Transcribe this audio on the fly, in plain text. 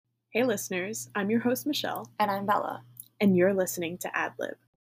Hey listeners, I'm your host Michelle, And I'm Bella. and you're listening to AdLib.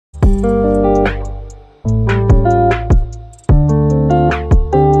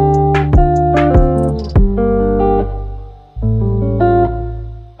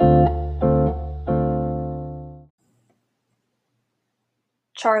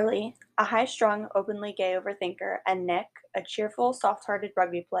 Charlie, a high-strung, openly gay overthinker, and Nick, a cheerful, soft-hearted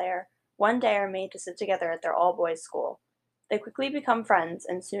rugby player, one day are made to sit together at their all-boys school. They quickly become friends,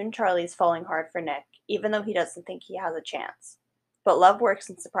 and soon Charlie's falling hard for Nick, even though he doesn't think he has a chance. But love works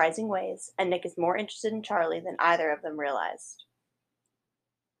in surprising ways, and Nick is more interested in Charlie than either of them realized.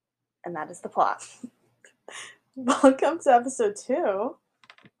 And that is the plot Welcome to episode 2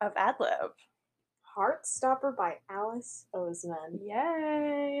 of AdLib. Heartstopper by Alice Oseman.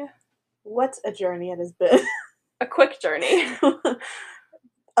 Yay! What a journey it has been. A quick journey.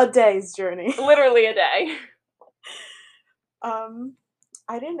 A day's journey. Literally a day.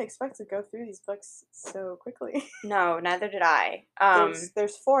 I didn't expect to go through these books so quickly. No, neither did I.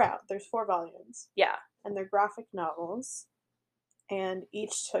 There's 4 out. There's 4 volumes. Yeah. And they're graphic novels. And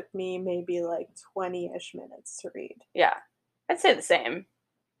each took me maybe like 20-ish minutes to read. Yeah. I'd say the same.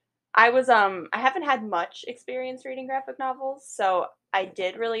 I haven't had much experience reading graphic novels, so I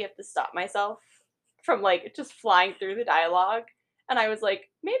did really have to stop myself from like just flying through the dialogue. And I was like,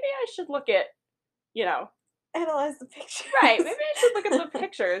 maybe I should look at, Analyze the pictures. right, maybe I should look at the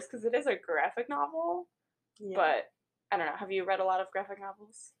pictures because it is a graphic novel. Yeah. But I don't know. Have you read a lot of graphic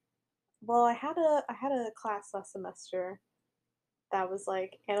novels? Well, I had a class last semester that was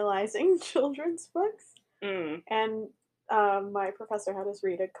like analyzing children's books, and my professor had us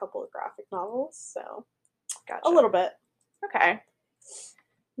read a couple of graphic novels, so Gotcha. a little bit. Okay.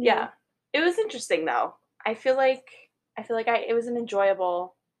 Yeah. It was interesting though. I feel like it was an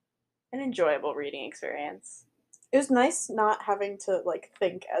enjoyable reading experience. It was nice not having to like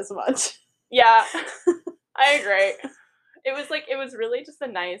think as much. Yeah. I agree. It was really just a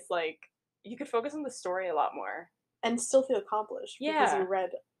nice, like, you could focus on the story a lot more. And still feel accomplished because you read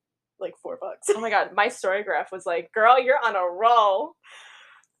like 4 books. Oh my god, my story graph was like, girl, you're on a roll.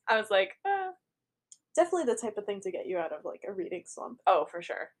 I was like, Definitely the type of thing to get you out of like a reading slump. Oh, for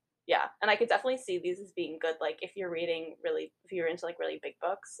sure. Yeah. And I could definitely see these as being good, like if you're into like really big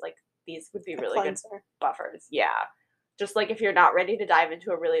books, like these would be really good buffers. Yeah. Just like if you're not ready to dive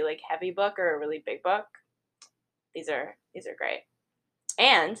into a really like heavy book or a really big book, these are great.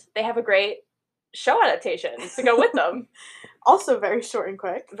 And they have a great show adaptation to go with them. Also very short and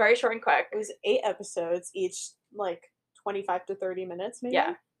quick. Very short and quick. It was 8 episodes, each like 25 to 30 minutes maybe.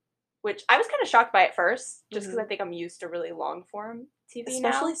 Yeah. Which I was kind of shocked by at first, just because I think I'm used to really long form TV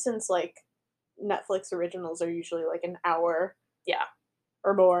Especially now. since like Netflix originals are usually like an hour. Yeah.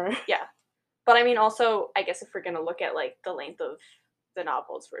 Or more. Yeah. But I mean, also, I guess if we're going to look at like the length of the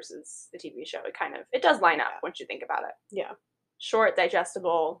novels versus the TV show, it does line up once you think about it. Yeah. Short,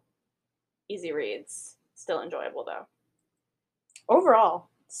 digestible, easy reads. Still enjoyable though. Overall,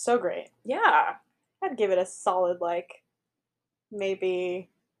 so great. Yeah. I'd give it a solid like maybe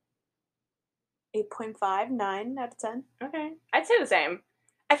 8.5, 9 out of 10. Okay. I'd say the same.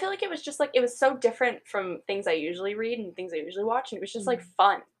 I feel like it was just like, it was so different from things I usually read and things I usually watch, and it was just like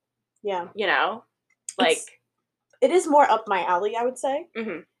fun. Yeah. You know? Like, it is more up my alley, I would say.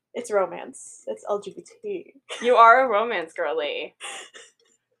 Mm-hmm. It's romance. It's LGBT. You are a romance girly.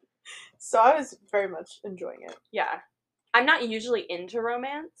 So I was very much enjoying it. Yeah. I'm not usually into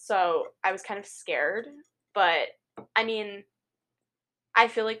romance, so I was kind of scared. But, I mean, I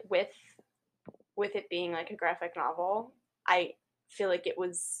feel like with it being like a graphic novel, I feel like it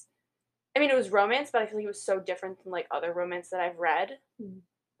was romance, but I feel like it was so different than like other romance that I've read,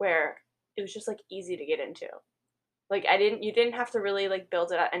 where it was just like easy to get into. Like you didn't have to really like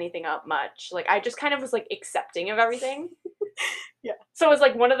build anything up much. Like I just kind of was like accepting of everything. Yeah. So it was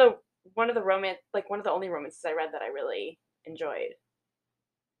like one of the romance, like one of the only romances I read that I really enjoyed.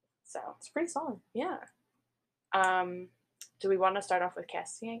 So it's pretty solid. Yeah. Do we want to start off with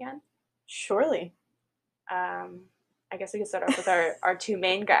casting again? Surely. I guess we can start off with our 2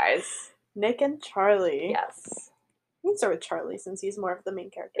 main guys. Nick and Charlie. Yes. We can start with Charlie since he's more of the main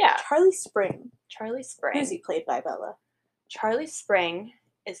character. Yeah. Charlie Spring. Charlie Spring. Who's he played by, Bella? Charlie Spring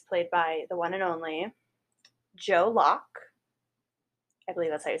is played by the one and only Joe Locke. I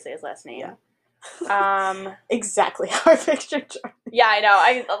believe that's how you say his last name. Yeah. Exactly how I pictured Charlie. Yeah, I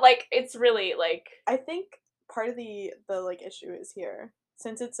know. It's really like, I think part of the like issue is here.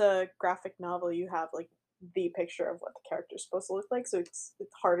 Since it's a graphic novel, you have like the picture of what the character's supposed to look like, so it's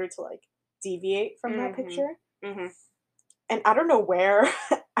harder to like deviate from that picture. Mm-hmm. And I don't know where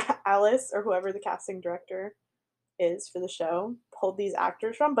Alice or whoever the casting director is for the show pulled these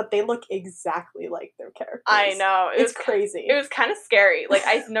actors from, but they look exactly like their characters. I know. It's crazy. It was kind of scary. Like,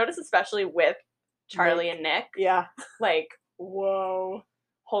 I noticed especially with Charlie and Nick. Yeah. Like, whoa.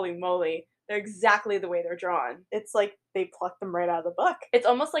 Holy moly. They're exactly the way they're drawn. It's like they plucked them right out of the book. It's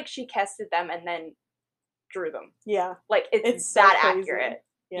almost like she casted them and then drew them. Yeah. Like, it's that so accurate.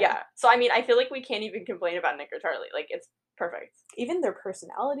 Yeah. So, I mean, I feel like we can't even complain about Nick or Charlie. Like, it's perfect. Even their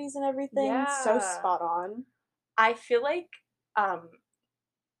personalities and everything, so spot on. I feel like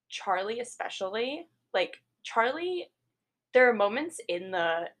Charlie especially, like, Charlie, there are moments in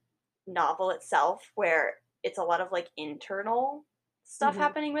the novel itself where it's a lot of, like, internal stuff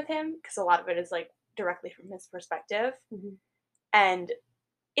happening with him, because a lot of it is, like, directly from his perspective. And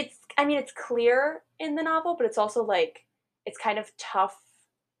it's clear in the novel, but it's also, like, it's kind of tough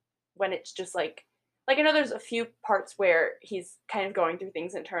when it's just, like, I know there's a few parts where he's kind of going through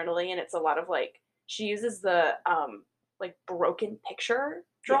things internally, and it's a lot of, like, she uses the, like, broken picture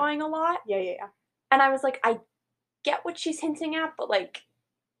drawing a lot. Yeah. And I was like, I get what she's hinting at, but, like,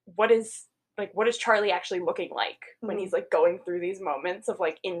 what is Charlie actually looking like when he's, like, going through these moments of,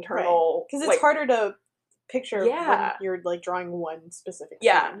 like, internal... Because it's harder to picture when you're, like, drawing one specific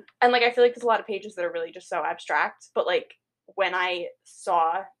scene. And, like, I feel like there's a lot of pages that are really just so abstract, but, like, when I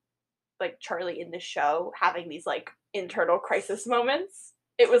saw, like, Charlie in the show having these, like, internal crisis moments,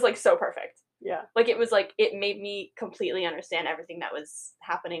 it was, like, so perfect. Yeah. Like, it was, like, it made me completely understand everything that was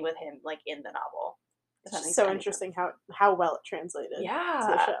happening with him, like, in the novel. It's just so interesting how well it translated to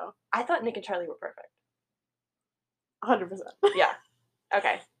the show. I thought Nick and Charlie were perfect. 100%. Yeah.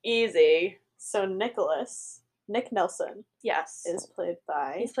 Okay. Easy. So Nick Nelson. Yes. Is played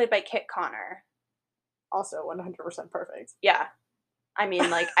by... He's played by Kit Connor. Also 100% perfect. Yeah. I mean,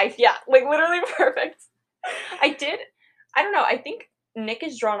 like, like, literally perfect. I don't know, I think Nick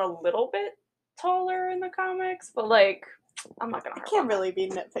is drawn a little bit taller in the comics, but, like, I'm not gonna... I can't really be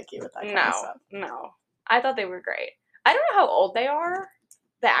nitpicky with that kind of stuff. No. I thought they were great. I don't know how old they are,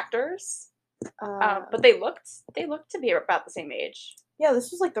 the actors, but they looked to be about the same age. Yeah,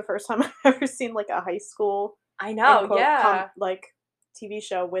 this was, like, the first time I've ever seen, like, a high school... I know, like, TV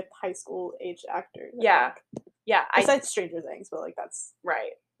show with high school age actors. Yeah. Besides Stranger Things, but, like, that's...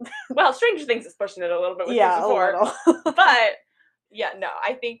 Right. Well, Stranger Things is pushing it a little bit with a little. But, yeah, no,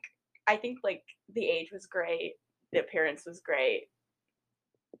 I think, like, the age was great. The appearance was great.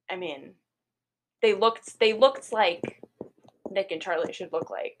 I mean, they looked like Nick and Charlie should look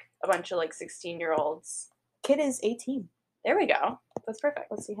like. A bunch of, like, 16-year-olds. Kid is 18. There we go. That's perfect.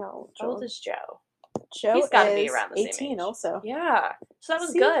 Let's see how old is Joe. He's got to be around the 18 same age. Also. Yeah. So that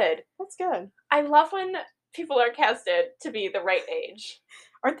was good. That's good. I love when people are casted to be the right age.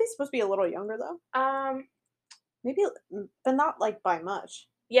 Aren't they supposed to be a little younger, though? Maybe, but not, like, by much.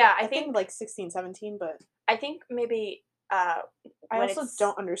 Yeah, I think like 16, 17, but... I think maybe, I also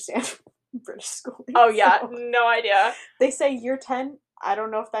don't understand British schooling. Oh, yeah. So. No idea. They say year 10. I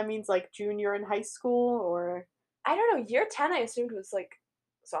don't know if that means, like, junior in high school, or... I don't know. Year 10, I assumed was, like,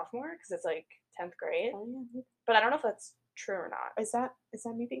 sophomore, because it's, like, 10th grade. Oh, yeah. But I don't know if that's true or not. Is that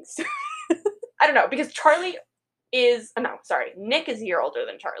me being stupid? I don't know, because Charlie is... no, sorry. Nick is a year older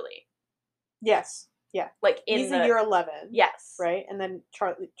than Charlie. Yes. Yeah. Like, he's a year 11. Yes. Right? And then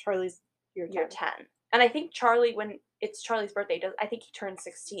Charlie's year 10. Year 10. And I think Charlie, when it's Charlie's birthday, I think he turned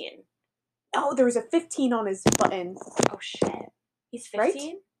 16. Oh, there was a 15 on his button. Oh, shit. He's 15?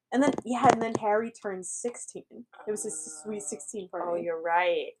 Right? And then Harry turns 16. It was his sweet 16 party. Oh, you're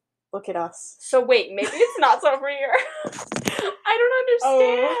right. Look at us. So wait, maybe it's not sophomore year. I don't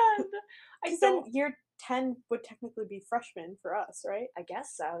understand. Because then year 10 would technically be freshman for us, right? I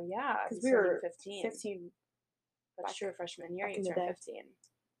guess so, yeah. Because we were 15. 15. That's true, freshman year, you turned 15.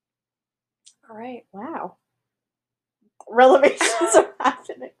 All right. Wow. Revelations are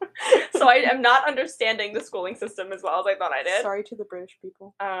happening. So I am not understanding the schooling system as well as I thought I did. Sorry to the British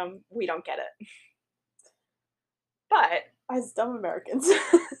people. We don't get it. But as dumb Americans.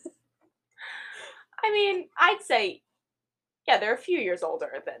 I mean, I'd say, yeah, they're a few years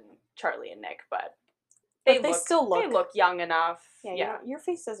older than Charlie and Nick, but they still look young enough. Yeah. Your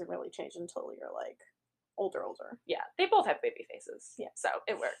face doesn't really change until you're, like, older. Yeah, they both have baby faces. Yeah. So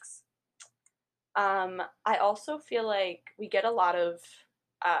it works. I also feel like we get a lot of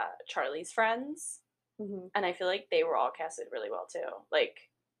Charlie's friends, and I feel like they were all casted really well too, like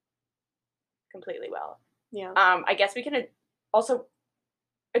completely well. Yeah. I guess we can also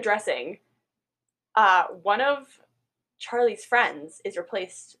addressing one of Charlie's friends is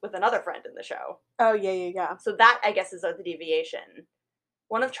replaced with another friend in the show. Oh yeah. So that I guess is the deviation.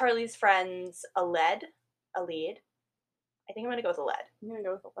 One of Charlie's friends, Aled. I think I'm gonna go with Aled. I'm gonna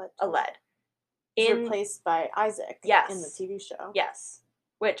go with Aled. Aled. replaced by Isaac in the TV show. Yes.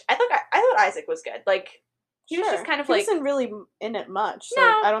 Which I thought Isaac was good. Like, he was just kind of he like... wasn't really in it much, so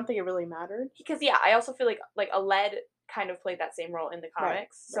No. I don't think it really mattered. Because, yeah, I also feel like Aled kind of played that same role in the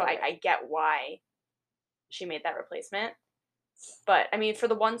comics, so I get why she made that replacement. But, I mean, for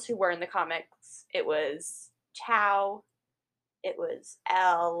the ones who were in the comics, it was Tao, it was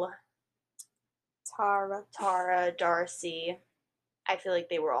Elle, Tara, Darcy. I feel like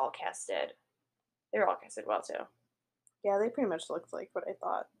they were all casted. They were all casted well, too. Yeah, they pretty much looked like what I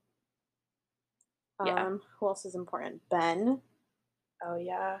thought. Yeah. Who else is important? Ben. Oh,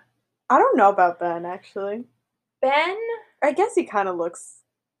 yeah. I don't know about Ben, actually. Ben? I guess he kind of looks...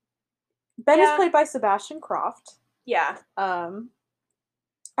 Ben is played by Sebastian Croft. Yeah. I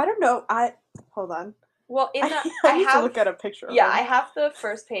don't know. Hold on. Well, in the... I need to look at a picture of him. I have the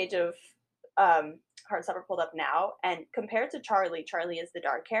first page of Heartstopper pulled up now, and compared to Charlie is the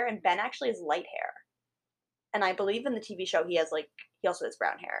dark hair, and Ben actually has light hair. And I believe in the TV show he also has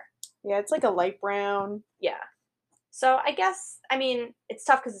brown hair. Yeah, it's like a light brown. Yeah. So I guess, I mean, it's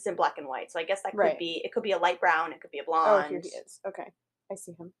tough because it's in black and white. So I guess that could be, it could be a light brown, it could be a blonde. Oh, here he is. Okay. I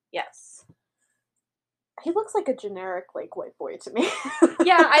see him. Yes. He looks like a generic, like, white boy to me.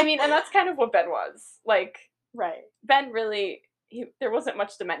 Yeah, I mean, and that's kind of what Ben was. Like, right. Ben really, there wasn't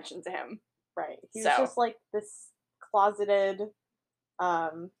much dimension to him. Right. He was just like this closeted,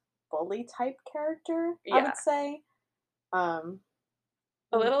 bully type character, I would say.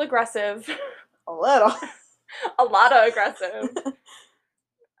 A little aggressive. A little. A lot of aggressive.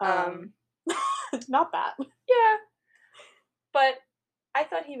 Not bad. Yeah. But I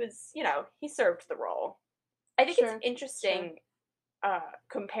thought he was, he served the role. I think it's interesting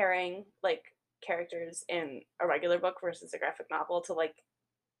comparing, like, characters in a regular book versus a graphic novel to, like,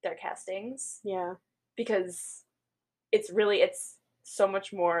 their castings. Yeah. Because it's so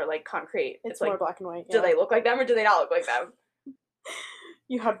much more, like, concrete. It's more black and white. Do they look like them or do they not look like them?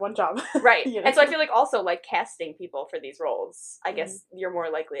 You had one job. Right. And so I feel like also, like, casting people for these roles, I guess you're more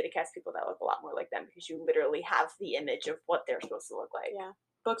likely to cast people that look a lot more like them because you literally have the image of what they're supposed to look like. Yeah.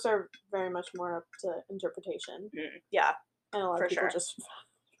 Books are very much more up to interpretation. Yeah. And a lot of people just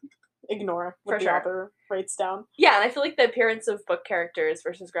ignore what the author writes down. Yeah, and I feel like the appearance of book characters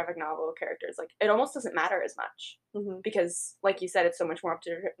versus graphic novel characters, like, it almost doesn't matter as much. Because, like you said, it's so much more up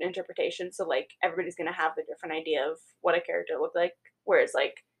to interpretation, so, like, everybody's going to have a different idea of what a character looked like, whereas,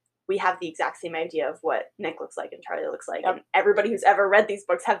 like, we have the exact same idea of what Nick looks like and Charlie looks like, and everybody who's ever read these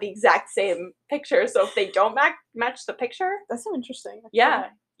books have the exact same picture, so if they don't match the picture... That's so interesting. Actually. Yeah,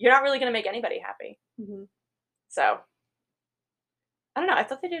 you're not really going to make anybody happy. So... I don't know. I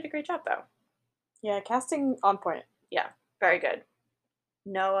thought they did a great job, though. Yeah, casting on point. Yeah, very good.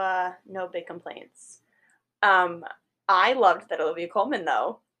 No big complaints. I loved that Olivia Colman,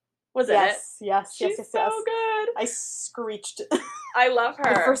 though, was in it. Yes. She's so good. I screeched. I love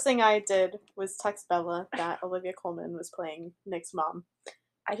her. The first thing I did was text Bella that Olivia Colman was playing Nick's mom.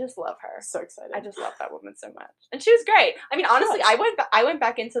 I just love her. So excited. I just love that woman so much, and she was great. I mean, honestly, I went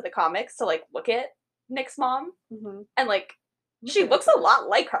back into the comics to, like, look at Nick's mom, and, like, she looks a lot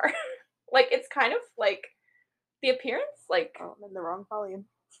like her. Like, it's kind of, like, the appearance, like... Oh, I'm in the wrong volume.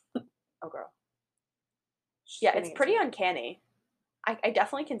 Oh, girl. Yeah, it's pretty uncanny. I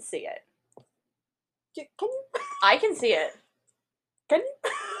definitely can see it. Can you? I can see it. Can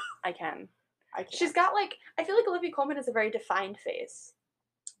you? I can. I can. She's got, like... I feel like Olivia Colman has a very defined face.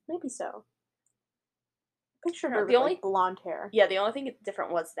 Maybe so. Picture her with, like, blonde hair. Yeah, the only thing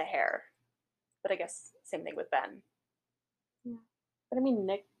different was the hair. But I guess same thing with Ben. Yeah. But I mean,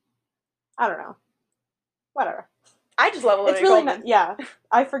 Nick, I don't know. Whatever. I just love Olivia Colman. Yeah.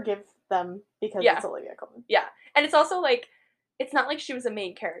 I forgive them because it's Olivia Colman. Yeah. And it's also, like, it's not like she was a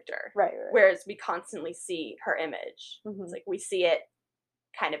main character. Right. Whereas we constantly see her image. It's like we see it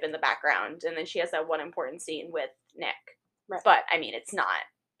kind of in the background. And then she has that one important scene with Nick. Right. But, I mean,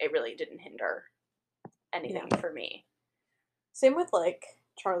 it really didn't hinder anything for me. Same with, like,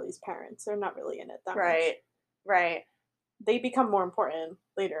 Charlie's parents. They're not really in it that much. Right. They become more important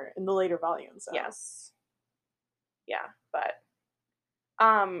later, in the later volumes. So. Yes. Yeah, but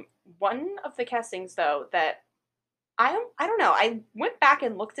one of the castings, though, that I don't know, I went back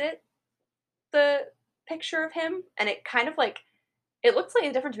and looked at the picture of him, and it kind of, like, it looked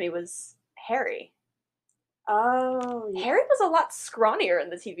slightly different to me, was Harry. Oh, yeah. Harry was a lot scrawnier in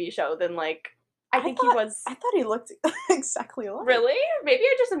the TV show than, like, I think he was... I thought he looked exactly alike. Really? Maybe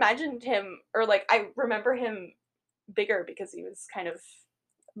I just imagined him, or, like, I remember him bigger because he was kind of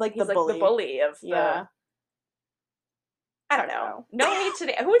like the bully of the... I don't know. No hate to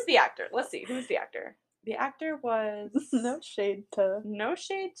the... Who was the actor? Let's see. Who's the actor? The actor was... No shade to...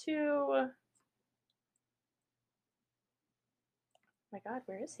 my god,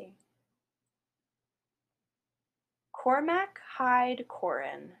 where is he? Cormac Hyde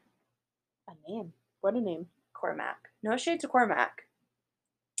Corin. A name. What a name. Cormac. No shade to Cormac.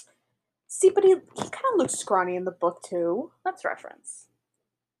 See, but he kind of looks scrawny in the book too. Let's reference.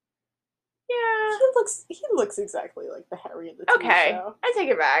 Yeah. He looks exactly like the Harry in the TV show. I take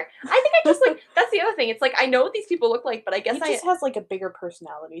it back. I think I just like that's the other thing. It's like I know what these people look like, but I guess he just has like a bigger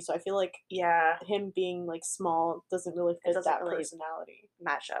personality, so I feel like him being like small doesn't really fit that really personality.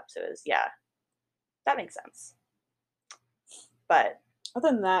 Match up to his that makes sense. But other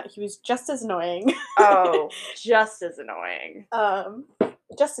than that, he was just as annoying. Oh, just as annoying.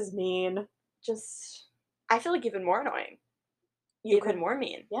 Just as mean. I feel like even more annoying. Even more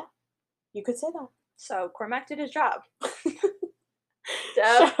mean. Yeah. You could say that. So Cormac did his job.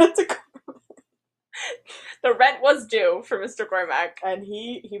 Shout out to Cormac. The rent was due for Mr. Cormac. And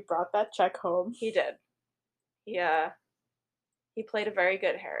he brought that check home. He did. Yeah. He played a very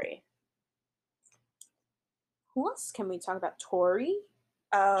good Harry. Who else can we talk about? Tori?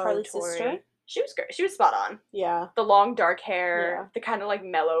 Oh, Charlie's Tori. sister? She was great. She was spot on. Yeah. The long dark hair, the kind of like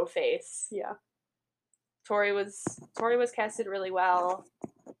mellow face. Yeah. Tori was casted really well.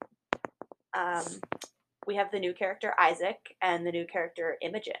 We have the new character Isaac and the new character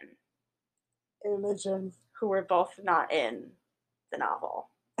Imogen. Who were both not in the novel.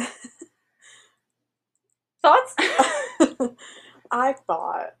 Thoughts?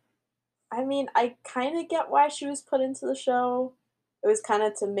 I kind of get why she was put into the show. It was kind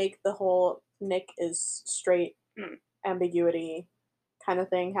of to make the whole Nick is straight ambiguity kind of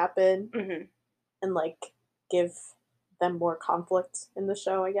thing happen. Mm-hmm. And like give them more conflict in the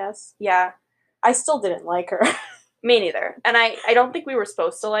show, I guess. Yeah. I still didn't like her. Me neither. And I don't think we were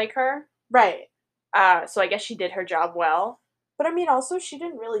supposed to like her. Right. So I guess she did her job well. But I mean, also, she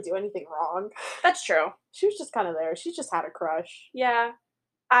didn't really do anything wrong. That's true. She was just kind of there. She just had a crush. Yeah.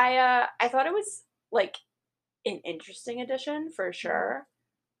 I thought it was, like, an interesting addition, for sure.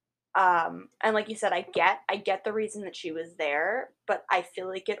 And like you said, I get the reason that she was there, but I feel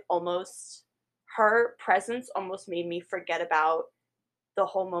like her presence almost made me forget about the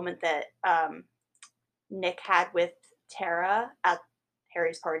whole moment that Nick had with Tara at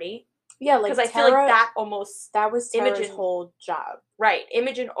Harry's party. Yeah, like, because I feel like that was Tara's whole job. Right.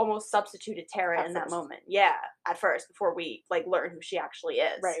 Imogen almost substituted Tara in that moment. Yeah, at first, before we like learn who she actually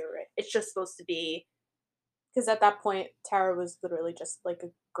is. Right. It's just supposed to be because at that point Tara was literally just like a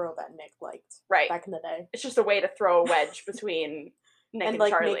girl that Nick liked. Right. Back in the day. It's just a way to throw a wedge between Nick and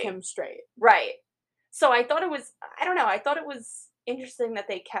like Charlie. Make him straight. Right. So I thought it was interesting that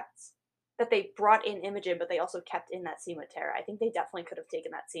they brought in Imogen, but they also kept in that scene with Tara. I think they definitely could have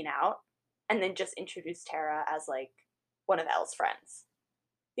taken that scene out and then just introduced Tara as like one of Elle's friends.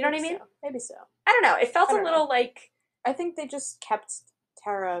 You know what I mean? Maybe so. I don't know. It felt a little like I think they just kept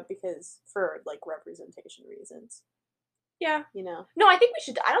Tara for like representation reasons. Yeah. You know. No, I don't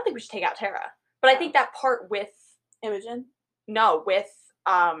think we should take out Tara. But I think that part with Imogen? No, with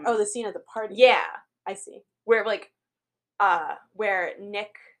the scene at the party. Yeah. I see. Where like where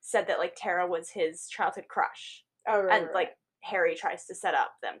Nick said that like Tara was his childhood crush. Oh, right. And like Harry tries to set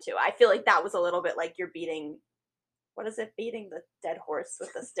up them too. I feel like that was a little bit like you're beating the dead horse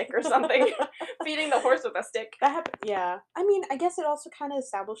with a stick or something? Beating the horse with a stick. That happened. Yeah. I mean, I guess it also kind of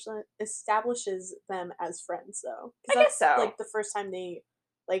establishes them as friends, though. I guess so. Like the first time they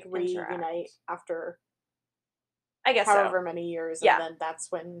like reunite after. I guess however many years, and then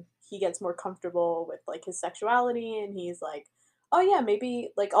that's when he gets more comfortable with like his sexuality, and he's like, "Oh yeah, maybe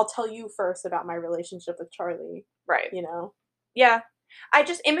like I'll tell you first about my relationship with Charlie." Right. You know. Yeah.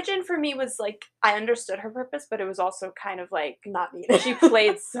 Imogen for me was like, I understood her purpose, but it was also kind of like not needed. She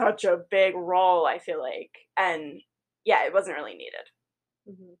played such a big role, I feel like. And yeah, it wasn't really needed.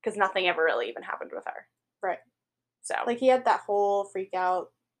 Because nothing ever really even happened with her. Right. So. Like he had that whole freak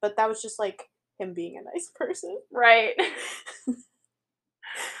out, but that was just like him being a nice person. Right.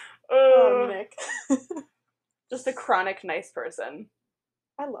 Nick. Just a chronic nice person.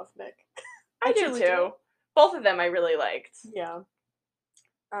 I love Nick. I do too. Both of them I really liked. Yeah.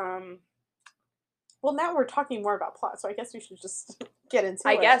 Well, now we're talking more about plot, so I guess we should just get into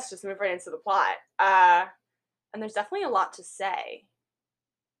it. Just move right into the plot. And there's definitely a lot to say.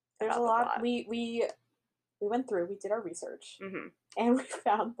 There's a lot. We went through, we did our research, and we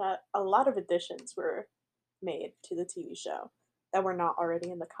found that a lot of additions were made to the TV show that were not already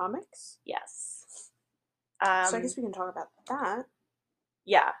in the comics. Yes. So I guess we can talk about that.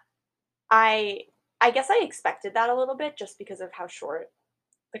 Yeah. I guess I expected that a little bit just because of how short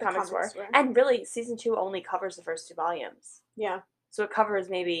the comics were. And really, season 2 only covers the first 2 volumes. Yeah. So it covers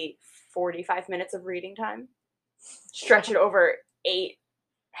maybe 45 minutes of reading time. Stretch it over 8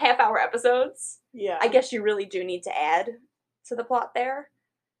 half-hour episodes. Yeah. I guess you really do need to add to the plot there.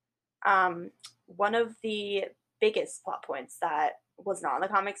 One of the biggest plot points that was not in the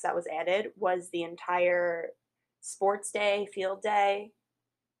comics that was added was the entire sports day, field day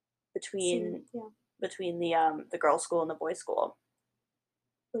between the girls' school and the boys' school.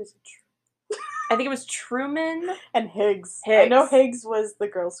 Was it I think it was Truman and Higgs. I know Higgs was the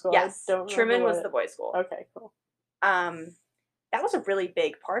girls' school. Yes, I don't Truman was the boys' school. Okay, cool. That was a really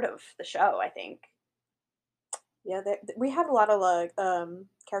big part of the show, I think. Yeah, we had a lot of like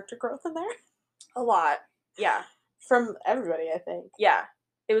character growth in there. A lot, yeah. From everybody, I think. Yeah,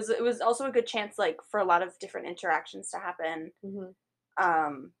 it was also a good chance like for a lot of different interactions to happen.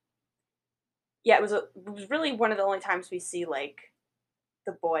 Mm-hmm. Yeah, it was really one of the only times we see like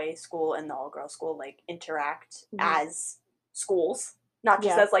the boy school and the all girl school like interact as schools, not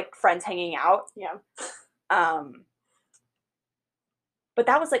just as like friends hanging out. Yeah. But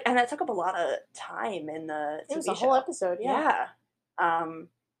that was like, and that took up a lot of time in the TV It was a show. whole episode, yeah.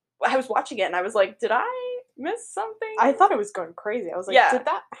 I was watching it and I was like, did I miss something? I thought it was going crazy. I was like, did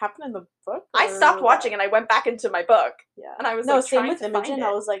that happen in the book? I stopped watching and I went back into my book. Yeah. And I was like, same with Imogen.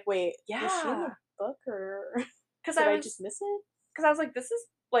 I was like, wait, is she in the book or did I just miss it? Because I was like, this is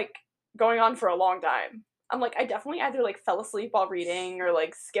like going on for a long time. I'm like, I definitely either like fell asleep while reading or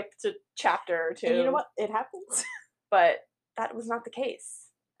like skipped a chapter or two. And you know what? It happens. But that was not the case.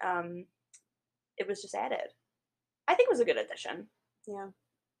 It was just added. I think it was a good addition. Yeah.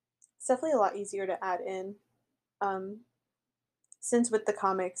 It's definitely a lot easier to add in. Since with the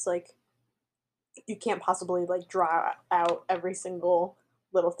comics, like, you can't possibly, like, draw out every single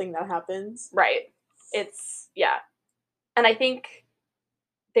little thing that happens. Right. Yeah. And I think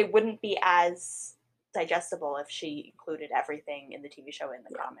they wouldn't be as digestible if she included everything in the TV show in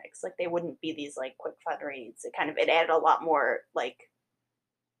the comics. Like, they wouldn't be these, like, quick fun reads. It added a lot more, like,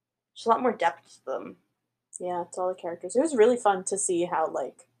 just a lot more depth to them. Yeah, to all the characters. It was really fun to see how,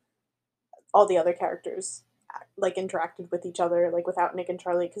 like, all the other characters, like, interacted with each other, like, without Nick and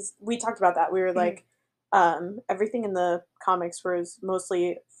Charlie. Because we talked about that. We were like, everything in the comics was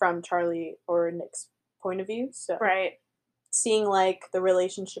mostly from Charlie or Nick's point of view. So right. Seeing, like, the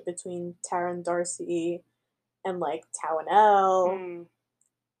relationship between Tara and Darcy and, like, Tao and Elle.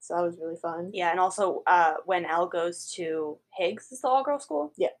 So that was really fun. Yeah, and also when Elle goes to Higgs, is the all-girl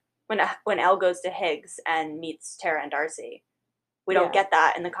school? Yeah. When Elle goes to Higgs and meets Tara and Darcy, we don't get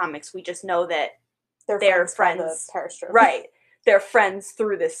that in the comics. We just know that they're friends. Right. They're friends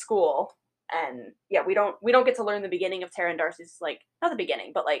through this school. And yeah, we don't get to learn the beginning of Tara and Darcy's, like, not the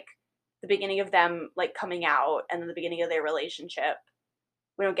beginning, but like the beginning of them like coming out and then the beginning of their relationship.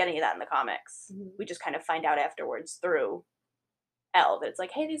 We don't get any of that in the comics. Mm-hmm. We just kind of find out afterwards through Elle that it's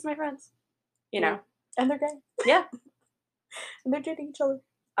like, hey, these are my friends. You know? And they're gay. Yeah. And they're dating each other.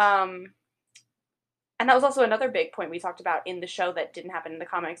 And that was also another big point we talked about in the show that didn't happen in the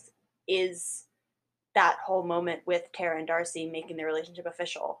comics, is that whole moment with Tara and Darcy making their relationship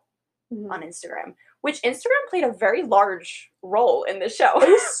official on Instagram, which Instagram played a very large role in the show. It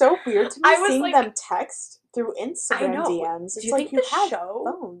was so weird to me seeing them text through Instagram DMs. It's like the show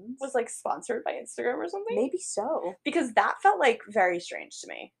phones. Was like sponsored by Instagram or something? Maybe so. Because that felt like very strange to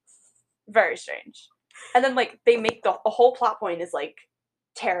me. Very strange. And then like they make the whole plot point is like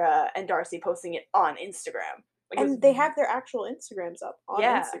Tara and Darcy posting it on Instagram. Like, and they have their actual Instagrams up on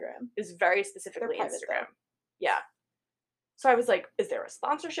Instagram. It's very specifically Instagram. Yeah. So I was like, is there a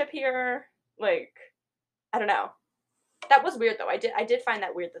sponsorship here? Like, I don't know. That was weird though. I did find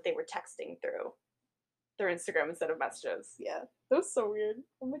that weird that they were texting through their Instagram instead of messages. Yeah. That was so weird.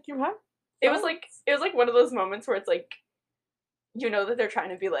 I'm like, you have? It was like one of those moments where it's like, you know that they're trying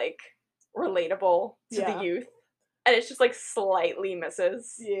to be like relatable to the youth. And it's just like slightly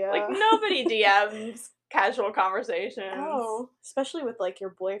misses. Yeah. Like nobody DMs casual conversations. Oh, especially with like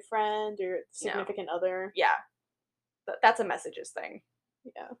your boyfriend or significant other. Yeah. That's a messages thing.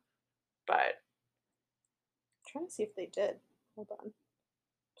 Yeah. But I'm trying to see if they did. Hold on.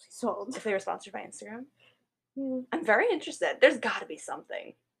 Please hold. If they were sponsored by Instagram? Yeah. I'm very interested. There's gotta be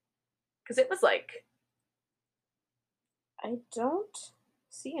something. Because it was like, I don't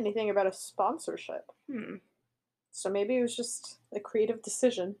see anything about a sponsorship. So maybe it was just a creative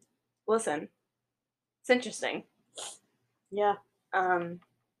decision. Listen, it's interesting. Yeah.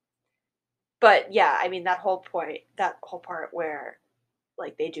 But yeah, I mean that whole part where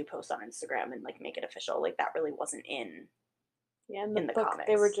like they do post on Instagram and like make it official, like that really wasn't in. Yeah, in the book, comics.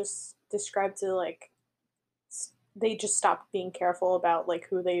 They were just described to like they just stopped being careful about like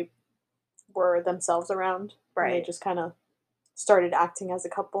who they were themselves around. Right. And they just kind of started acting as a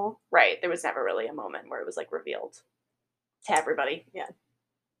couple. Right. There was never really a moment where it was like revealed. to everybody. Yeah.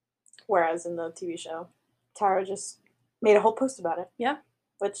 Whereas in the TV show, Tara just made a whole post about it. Yeah.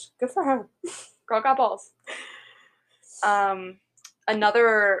 Which, good for her. Girl got balls.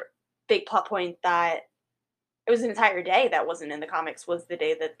 Another big plot point that it was an entire day that wasn't in the comics was the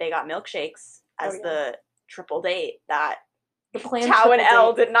day that they got milkshakes as the triple date that the plan Tao and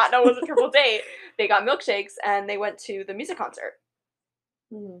Elle did not know was a triple date. They got milkshakes and they went to the music concert,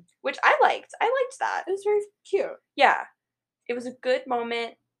 which I liked. I liked that. It was very cute. Yeah, it was a good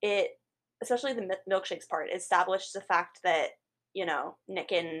moment. It, especially the milkshakes part, established the fact that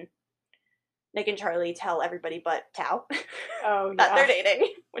Nick and Charlie tell everybody but Tao that they're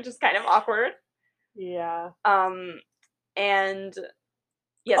dating, which is kind of awkward. Yeah. And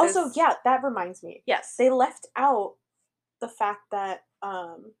yeah. Also, that reminds me. Yes. They left out the fact that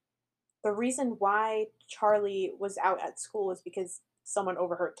the reason why Charlie was out at school was because someone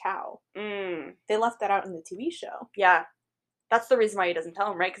overheard Tao. They left that out in the TV show. Yeah. That's the reason why he doesn't tell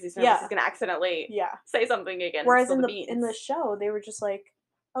him, right? Because he's nervous he's going to accidentally say something again. Whereas in the show, they were just like,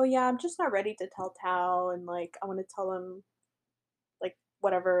 oh yeah, I'm just not ready to tell Tao, and like I want to tell him like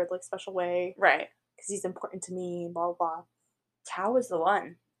whatever like special way, right? Because he's important to me, blah blah blah. Tao is the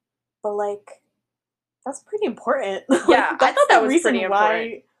one, but like that's pretty important. Yeah, I thought that was pretty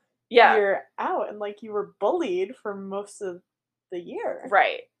important. You're out and like you were bullied for most of the year,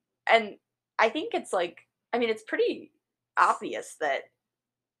 right? And I think it's like, I mean, it's pretty obvious that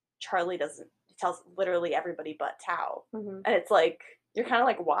Charlie tells literally everybody but Tao, and it's like you're kind of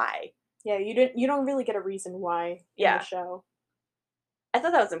like, why? Yeah, you don't really get a reason why in the show. I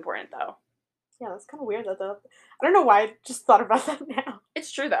thought that was important though. Yeah, that's kind of weird though. I don't know why I just thought about that now.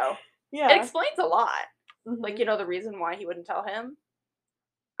 It's true though. Yeah, it explains a lot. Like the reason why he wouldn't tell him.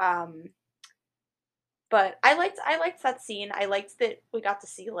 But I liked that scene. I liked that we got to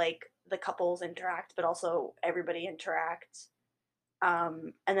see like the couples interact, but also everybody interact.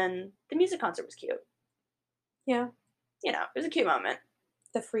 And then the music concert was cute. Yeah. It was a cute moment.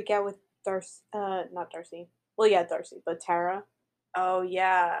 The freak out with Darcy, not Darcy. Well, yeah, Darcy, but Tara. Oh,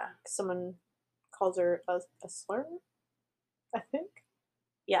 yeah. Someone calls her a slur, I think.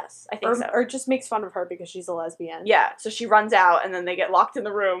 Yes, I think so. Or just makes fun of her because she's a lesbian. Yeah, so she runs out and then they get locked in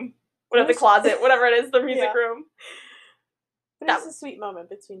the room. The closet, whatever it is, the music room. But it was a sweet moment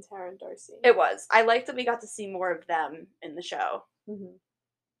between Tara and Darcy. It was. I liked that we got to see more of them in the show.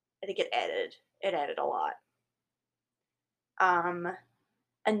 I think it added a lot.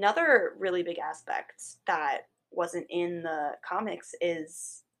 Another really big aspect that wasn't in the comics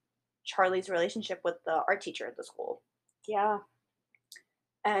is Charlie's relationship with the art teacher at the school. Yeah.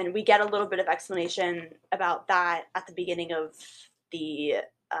 And we get a little bit of explanation about that at the beginning of the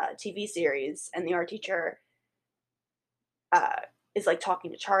TV series, and the art teacher is like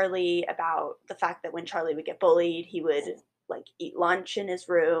talking to Charlie about the fact that when Charlie would get bullied, he would like eat lunch in his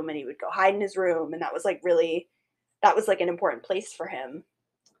room and he would go hide in his room, and that was like an important place for him.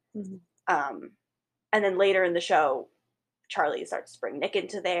 And then later in the show, Charlie starts to bring Nick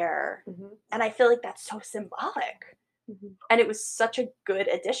into there, and I feel like that's so symbolic. And it was such a good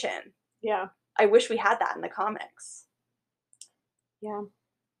addition. Yeah. I wish we had that in the comics. Yeah.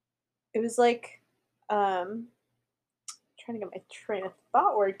 It was like, trying to get my train of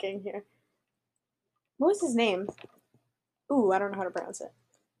thought working here. What was his name? Ooh, I don't know how to pronounce it.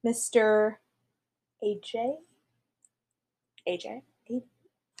 Mr. AJ? AJ?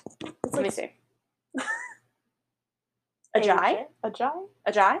 Let me see. Ajay?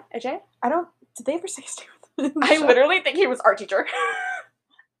 Ajay? Did they ever say his name? I literally think he was art teacher.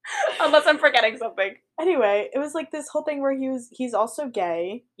 Unless I'm forgetting something. Anyway, it was like this whole thing where he's also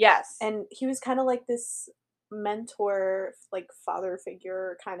gay. Yes. And he was kind of like this mentor, like father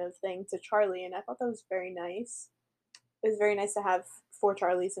figure kind of thing to Charlie, and I thought that was very nice. It was very nice to have for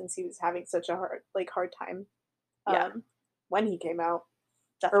Charlie since he was having such a hard time when he came out.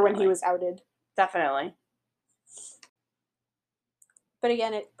 Definitely. Or when he was outed. Definitely. But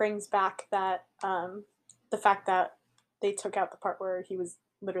again, it brings back that the fact that they took out the part where he was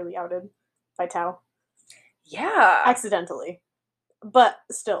literally outed by Tao. Yeah. Accidentally. But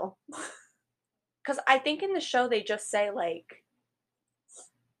still. Because I think in the show they just say, like...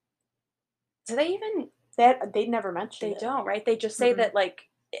 Do they even... They never mention it. They don't, right? They just say that, like,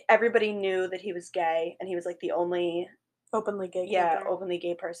 everybody knew that he was gay, and he was, like, the only... Openly gay. Yeah, openly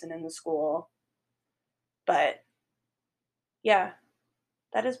gay person in the school. But, yeah.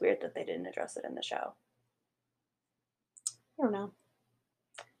 That is weird that they didn't address it in the show. I don't know.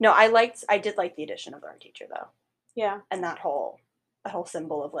 No, I did like the addition of the art teacher, though. Yeah. And that whole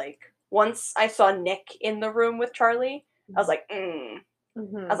symbol of, like, once I saw Nick in the room with Charlie, I was like, I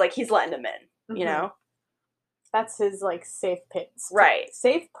was like, he's letting him in, you know? That's his, like, safe place. Right.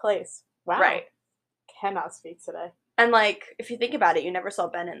 Safe place. Wow. Right. Cannot speak today. And, like, if you think about it, you never saw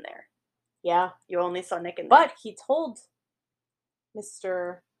Ben in there. Yeah. You only saw Nick in there. But he told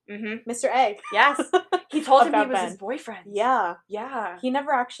Mr. Mm-hmm. Mr. A. Yes. He told him he was Ben. his boyfriend. Yeah. Yeah. He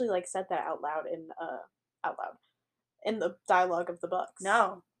never actually, like, said that out loud in the dialogue of the books.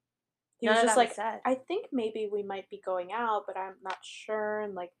 No. He was just like, I think maybe we might be going out, but I'm not sure,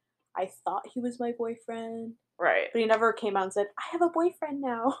 and, like, I thought he was my boyfriend. Right. But he never came out and said, I have a boyfriend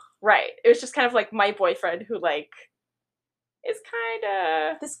now. Right. It was just kind of like my boyfriend who, like, is kind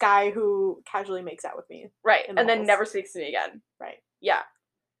of... This guy who casually makes out with me. Right. And then never speaks to me again. Right. Yeah.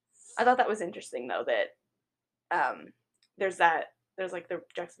 I thought that was interesting, though, that there's like the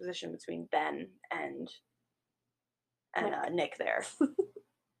juxtaposition between Ben and Nick there.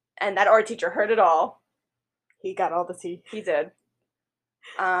 And that art teacher heard it all. He got all the tea. He did.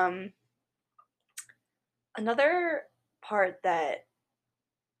 Another part that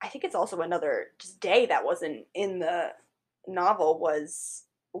I think it's also another just day that wasn't in the novel was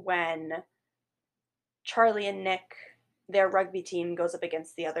when Charlie and Nick, their rugby team, goes up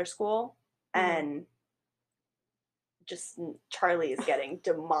against the other school, and just Charlie is getting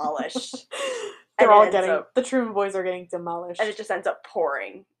demolished. They're all getting, the Truman boys are getting demolished. And it just ends up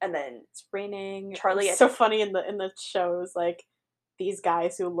pouring, and then it's raining. Charlie... It's so funny in the shows, like, these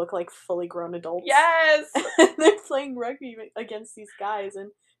guys who look like fully grown adults. Yes! They're playing rugby against these guys,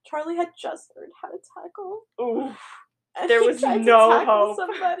 and Charlie had just learned how to tackle. Ooh. And there was no hope.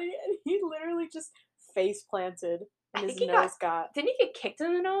 Somebody, and he literally just face planted, and his nose got... Didn't he get kicked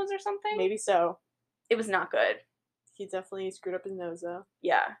in the nose or something? Maybe so. It was not good. He definitely screwed up his nose, though.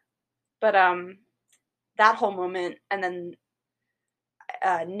 Yeah. But, that whole moment, and then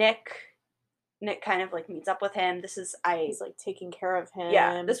Nick kind of, like, meets up with him. He's, like, taking care of him.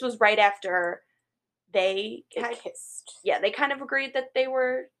 Yeah, this was right after they kissed. Yeah, they kind of agreed that they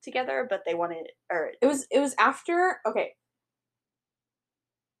were together, but they wanted... It was after... Okay.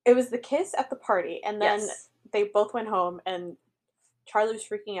 It was the kiss at the party, and then they both went home, and Charlie was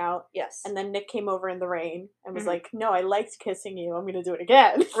freaking out. Yes. And then Nick came over in the rain and was like, no, I liked kissing you. I'm going to do it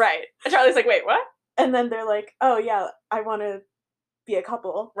again. Right. And Charlie's like, wait, what? And then they're like, oh, yeah, I want to be a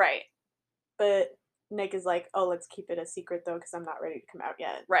couple. Right. But Nick is like, oh, let's keep it a secret, though, because I'm not ready to come out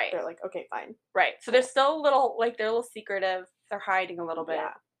yet. Right. They're like, okay, fine. Right. So they're still a little, like, they're a little secretive. They're hiding a little bit.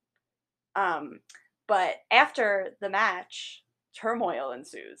 Yeah. But after the match, turmoil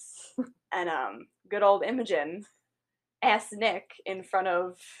ensues. And good old Imogen asked Nick in front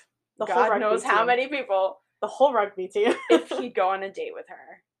of God knows how many people, the whole rugby team, if he'd go on a date with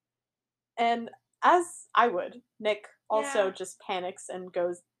her. And as I would, Nick also just panics and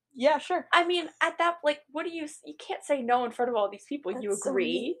goes, yeah, sure. I mean, at that, like, what do you can't say no in front of all these people. That's you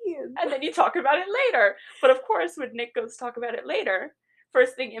agree, so and then you talk about it later. But of course, when Nick goes to talk about it later,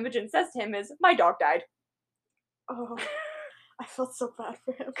 first thing Imogen says to him is, my dog died. Oh, I felt so bad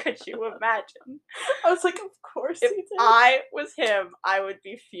for him. Could you imagine? I was like, of course if he did. I was him, I would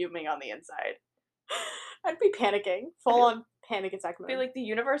be fuming on the inside. I'd be panicking. Full on panic attack mode. I feel like the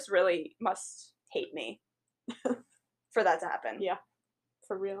universe really must hate me for that to happen. Yeah,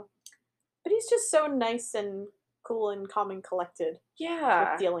 for real. But he's just so nice and cool and calm and collected.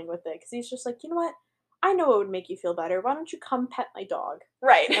 Yeah. With dealing with it. Because he's just like, you know what? I know what would make you feel better. Why don't you come pet my dog?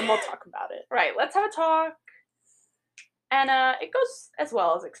 Right. And we'll talk about it. Right. Let's have a talk. And it goes as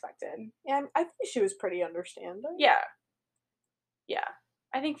well as expected. Yeah, I think she was pretty understanding. Yeah. Yeah.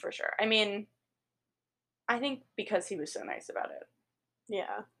 I think for sure. I mean, I think because he was so nice about it.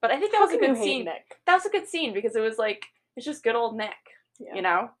 Yeah. But I think that was a good scene. Nick? That was a good scene because it was like, it's just good old Nick. Yeah. You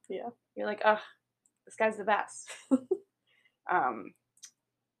know? Yeah. You're like, ugh, this guy's the best.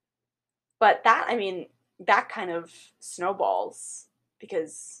 But that, I mean, that kind of snowballs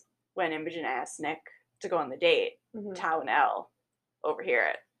because when Imogen asked Nick to go on the date, Tao and Elle overhear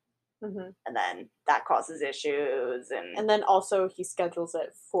it. And then that causes issues. And then also he schedules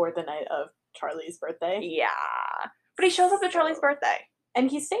it for the night of Charlie's birthday. Yeah. But he shows up at Charlie's birthday. And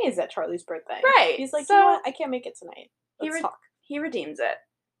he stays at Charlie's birthday. Right. He's like, you know what? I can't make it tonight. Let's talk. He redeems it.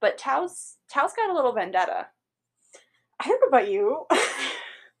 But Tao's got a little vendetta. I don't know about you.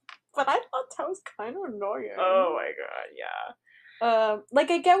 But I thought Tao was kind of annoying. Oh my god, yeah.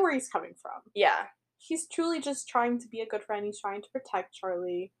 Like, I get where he's coming from. Yeah. He's truly just trying to be a good friend. He's trying to protect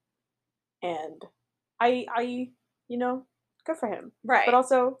Charlie. And I you know, good for him. Right. But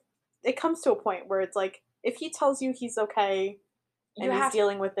also, it comes to a point where it's like, if he tells you he's okay and he's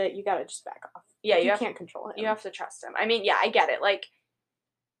dealing with it, you gotta just back off. Yeah, you can't control him. You have to trust him. I mean, yeah, I get it. Like,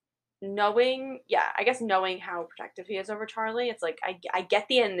 knowing how protective he is over Charlie, it's like, I get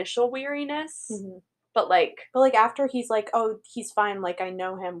the initial weariness, But like, after he's like, oh, he's fine. Like, I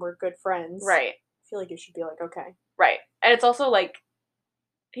know him. We're good friends. right, I feel like you should be like, okay. right. And it's also like,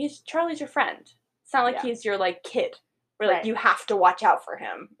 Charlie's your friend. It's not like Yeah. he's your like kid where like Right. you have to watch out for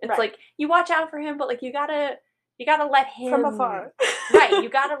him. It's Right. like you watch out for him, but like you gotta let him From afar. right. You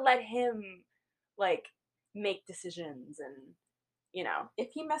gotta let him like make decisions and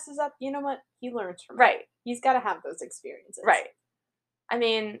If he messes up, you know what? He learns from it. right, He's got to have those experiences. right. I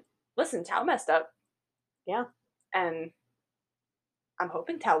mean, listen, Tao messed up, Yeah. and I'm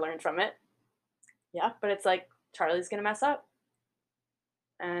hoping Tao learned from it. Yeah. But it's like Charlie's gonna mess up,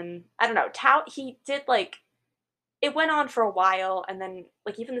 and I don't know. Tao, he did like it went on for a while, and then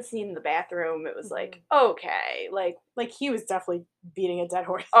like even the scene in the bathroom, it was like okay, like he was definitely beating a dead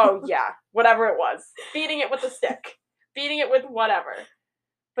horse. oh yeah, whatever it was, beating it with a stick, beating it with whatever.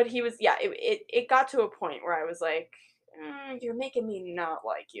 But he was it got to a point where I was like, you're making me not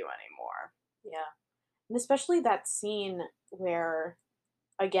like you anymore. Yeah. And especially that scene where,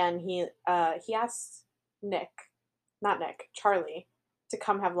 again, he asks Charlie, to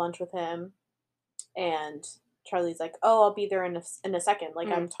come have lunch with him, and Charlie's like, "Oh, I'll be there in a second. Like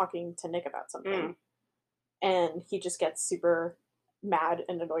I'm talking to Nick about something," and he just gets super mad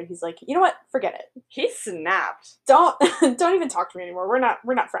and annoyed. He's like, "You know what? Forget it. He snapped. Don't even talk to me anymore. We're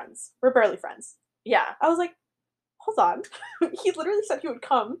not friends. We're barely friends." Yeah. I was like, "Hold on." He literally said he would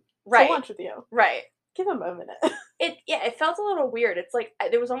come right. to lunch with you. Right. Give him a minute. It felt a little weird. It's like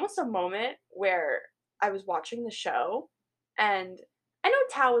there was almost a moment where I was watching the show, and I know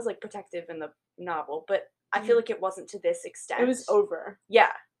Tao was like protective in the novel, but I feel like it wasn't to this extent. It was over.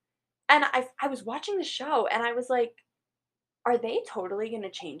 Yeah. And I was watching the show, and I was like, are they totally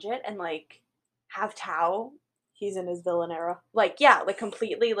gonna change it and like have Tao? He's in his villain era. Like yeah, like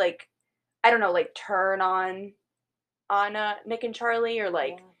completely like I don't know, like turn on Nick and Charlie, or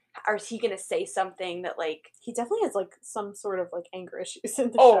like. Yeah. Or is he gonna say something that like he definitely has like some sort of like anger issues in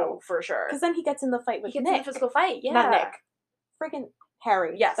the Oh, show for sure. Because then he gets in the fight with Nick. In the physical fight, yeah. Not Nick. Freaking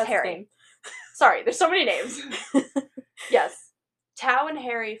Harry. Yes, that's Harry. His name. Sorry, there's so many names. Yes, Tao and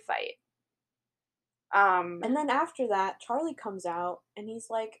Harry fight. And then after that, Charlie comes out and he's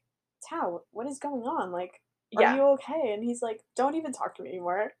like, "Tao, what is going on? Like, are you okay?" And he's like, "Don't even talk to me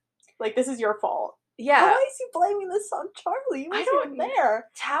anymore. Like, this is your fault." Yeah. Why is he blaming this on Charlie? He wasn't even there.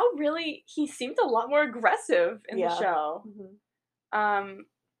 Tao really, he seemed a lot more aggressive in the show. And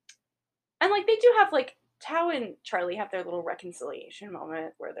like they do have like Tao and Charlie have their little reconciliation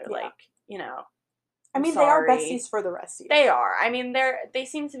moment where they're like, I mean, they are besties for the rest of you. They are. I mean, they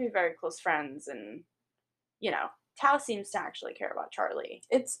seem to be very close friends, and Tao seems to actually care about Charlie.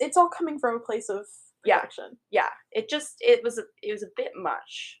 It's all coming from a place of protection. Yeah. It was a bit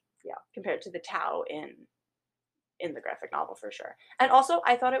much. Yeah, compared to the Tao in the graphic novel for sure. And also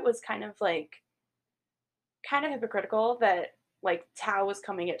I thought it was kind of hypocritical that like Tao was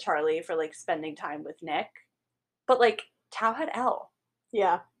coming at Charlie for like spending time with Nick, but like Tao had Elle.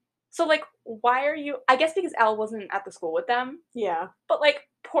 Yeah. So like why are you, I guess because Elle wasn't at the school with them. Yeah. But like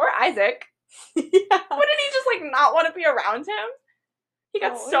poor Isaac. Yeah. Wouldn't he just like not want to be around him? He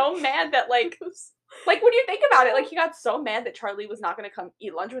got so mad that like like, what do you think about it? Like, he got so mad that Charlie was not going to come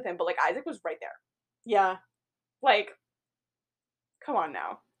eat lunch with him, but, like, Isaac was right there. Yeah. Like, come on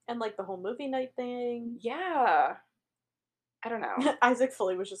now. And, like, the whole movie night thing. Yeah. I don't know. Isaac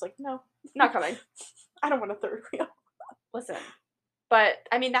fully was just like, no. Not coming. I don't want a third wheel. Listen. But,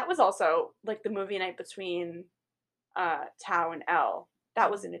 I mean, that was also, like, the movie night between Tao and Elle.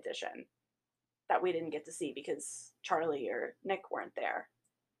 That was an addition that we didn't get to see because Charlie or Nick weren't there.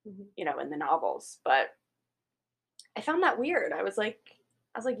 In the novels, but I found that weird. I was like,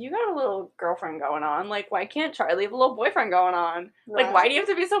 you got a little girlfriend going on. Like, why can't Charlie have a little boyfriend going on? Right. Like, why do you have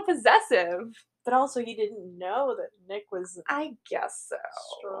to be so possessive? But also, you didn't know that Nick was. I guess so.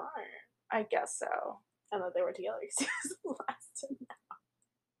 Strong. I guess so. And that they were together because he was the last to know.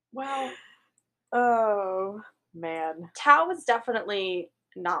 Well, oh man, Tao was definitely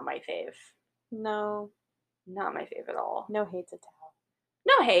not my fave. No, not my fave at all. No hate to Tao.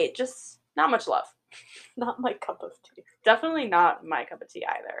 No hate, just not much love. Not my cup of tea. Definitely not my cup of tea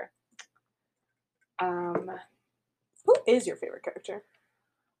either. Who is your favorite character?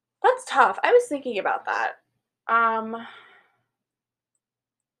 That's tough. I was thinking about that. I'm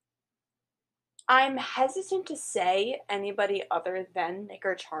hesitant to say anybody other than Nick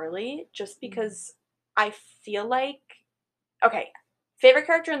or Charlie, just because I feel like, okay, favorite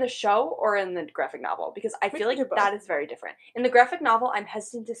character in the show or in the graphic novel? Because I feel like that is very different. In the graphic novel, I'm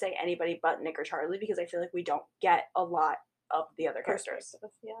hesitant to say anybody but Nick or Charlie because I feel like we don't get a lot of the other characters.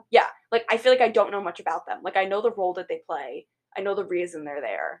 Yeah, like I feel like I don't know much about them. Like I know the role that they play. I know the reason they're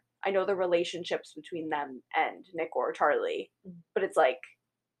there. I know the relationships between them and Nick or Charlie, but it's like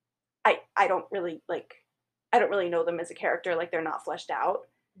I don't really know them as a character, like they're not fleshed out.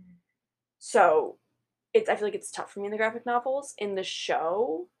 So I feel like it's tough for me in the graphic novels. In the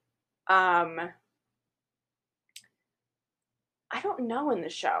show, I don't know in the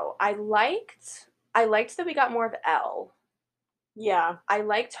show. I liked that we got more of Elle. Yeah. I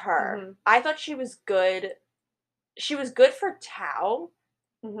liked her. I thought she was good. She was good for Tao.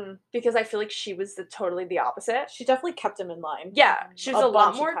 Because I feel like she was totally the opposite. She definitely kept him in line. Yeah, she was a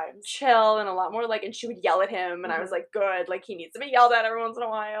lot more chill and a lot more like, and she would yell at him, and I was like, good, like he needs to be yelled at every once in a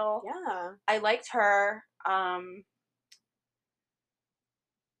while. Yeah, I liked her. I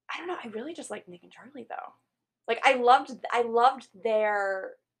don't know. I really just like Nick and Charlie though. Like I loved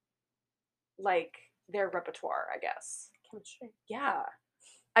their their repertoire, I guess. Chemistry. Yeah,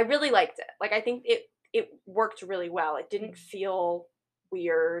 I really liked it. Like I think it worked really well. It didn't feel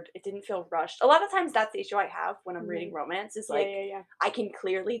weird. It didn't feel rushed. A lot of times that's the issue I have when I'm reading romance is like I can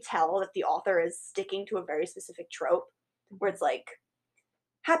clearly tell that the author is sticking to a very specific trope where it's like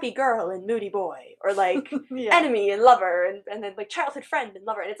happy girl and moody boy or like enemy and lover and then like childhood friend and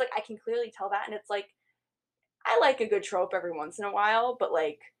lover, and it's like I can clearly tell that, and it's like I like a good trope every once in a while, but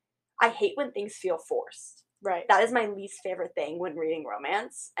like I hate when things feel forced. Right. That is my least favorite thing when reading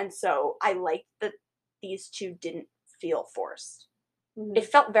romance, and so I like that these two didn't feel forced. It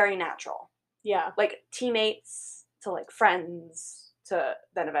felt very natural. Yeah. Like teammates to like friends to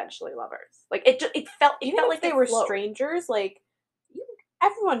then eventually lovers. Like it felt like they were strangers. Like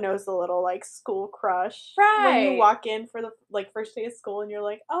everyone knows the little like school crush, right? When you walk in for the like first day of school and you're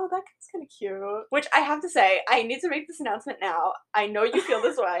like, oh, that guy's kind of cute. Which I have to say, I need to make this announcement now. I know you feel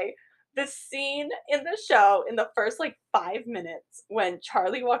this way. The scene in the show in the first like 5 minutes when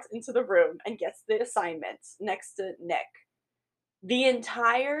Charlie walks into the room and gets the assignment next to Nick. The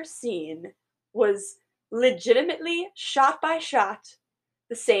entire scene was legitimately shot by shot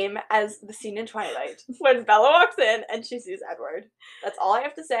the same as the scene in Twilight when Bella walks in and she sees Edward. That's all I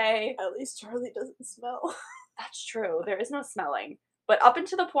have to say. At least Charlie doesn't smell. That's true. There is no smelling. But up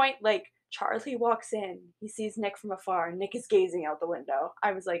until the point, like, Charlie walks in, he sees Nick from afar, and Nick is gazing out the window.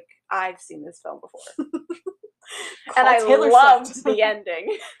 I was like, I've seen this film before. And I loved the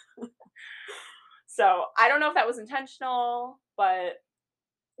ending. So, I don't know if that was intentional, but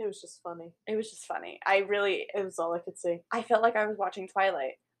it was just funny. It was just funny. It was all I could see. I felt like I was watching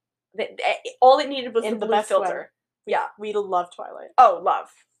Twilight. All it needed was the blue filter. Yeah. We love Twilight. Oh, love.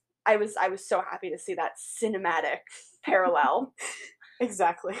 I was so happy to see that cinematic parallel.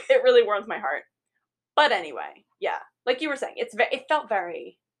 Exactly. It really warms my heart. But anyway, yeah. Like you were saying, it felt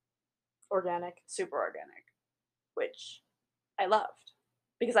very organic. Super organic. Which I loved.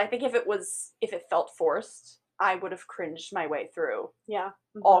 Because I think if it felt forced, I would have cringed my way through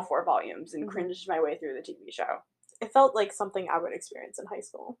all 4 volumes and cringed my way through the TV show. It felt like something I would experience in high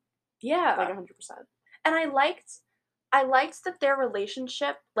school. Yeah. Like 100%. And I liked that their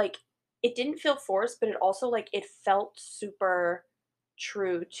relationship, like, it didn't feel forced, but it also, like, it felt super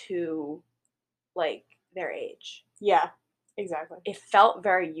true to, like, their age. Yeah, exactly. It felt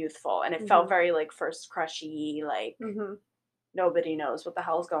very youthful, and it felt very, like, first crushy, like, nobody knows what the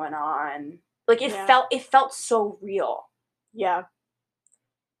hell's going on. Like, it felt so real. Yeah.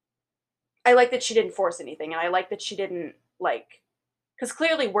 I like that she didn't force anything, and I like that she didn't, like, because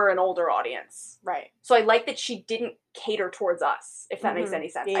clearly we're an older audience. Right. So I like that she didn't cater towards us, if that makes any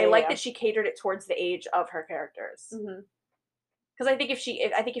sense. I like that she catered it towards the age of her characters. Because I think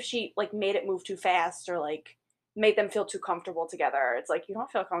if she, like, made it move too fast or, like, made them feel too comfortable together, it's like, you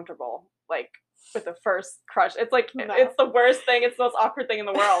don't feel comfortable, like, with the first crush. It's like, it's the worst thing. It's the most awkward thing in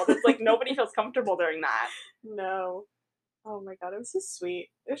the world. It's like, nobody feels comfortable during that. No. Oh my god, it was so sweet.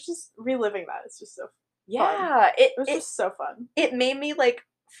 It was just reliving that. It's just so fun. It was just so fun. It made me, like,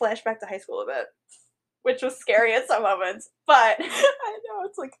 flash back to high school a bit, which was scary at some moments, but I know,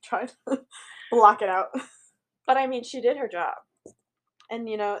 it's like trying to block it out. But I mean, she did her job. And,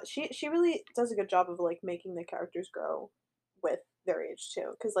 you know, she really does a good job of, like, making the characters grow with their age,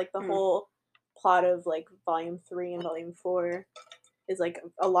 too. Because, like, the whole plot of, like, Volume 3 and Volume 4 is, like,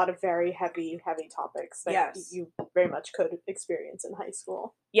 a lot of very heavy topics that you very much could experience in high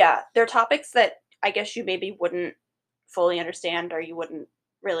school. Yeah, they're topics that I guess you maybe wouldn't fully understand or you wouldn't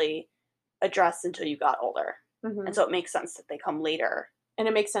really address until you got older. And so it makes sense that they come later. And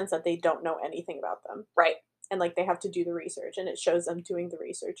it makes sense that they don't know anything about them. Right. And, like, they have to do the research, and it shows them doing the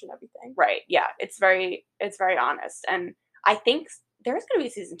research and everything. Right, yeah. It's very honest. And I think there's going to be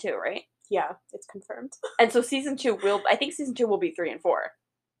season 2, right? Yeah, it's confirmed. And so season 2 will be 3 and 4.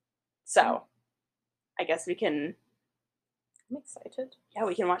 So, I guess we can I'm excited. Yeah,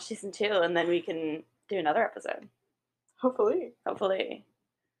 we can watch season 2 and then we can do another episode. Hopefully. Hopefully.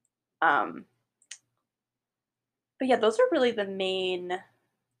 Um, but yeah, those are really the main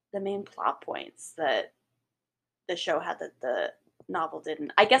plot points that the show had that the novel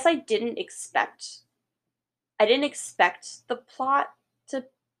didn't. I guess I didn't expect the plot to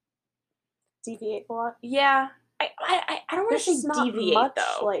Deviate a lot. yeah. I don't want There's to just say not deviate much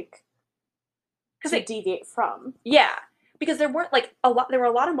though. like Because to deviate from. yeah. Because there weren't like there were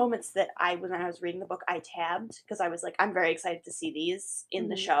a lot of moments that when I was reading the book, I tabbed because I was like, I'm very excited to see these in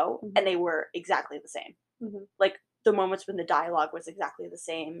the show. Mhm. And they were exactly the same. Mhm. Like the moments when the dialogue was exactly the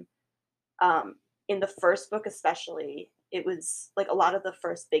same. In the first book, especially, it was like a lot of the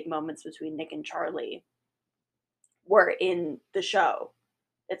first big moments between Nick and Charlie were in the show.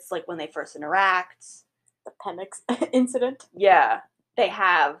 It's like when they first interact. The Penix incident. Yeah. They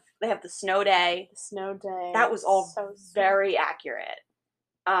have the snow day. The snow day. That was all so very accurate.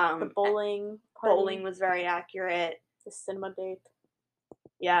 The bowling party. Bowling was very accurate. The cinema date.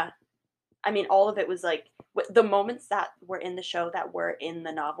 Yeah. I mean, all of it was like the moments that were in the show that were in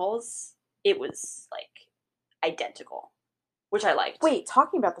the novels, it was like identical, which I liked. Wait,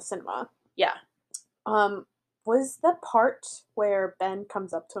 talking about the cinema. Yeah. Was the part where Ben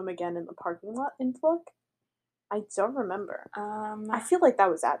comes up to him again in the parking lot in the book? I don't remember. I feel like that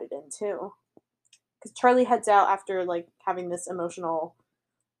was added in too. Because Charlie heads out after like having this emotional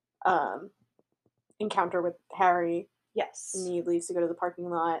encounter with Harry. Yes. And he leaves to go to the parking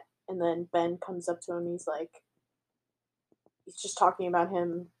lot, and then Ben comes up to him. He's just talking about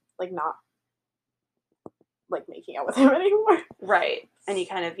him, like not like making out with him anymore. Right. And he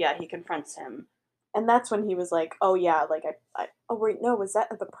kind of he confronts him. And that's when he was like, "Oh yeah, like I oh wait, no, was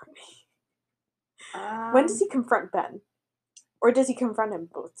that at the party?" When does he confront Ben? Or does he confront him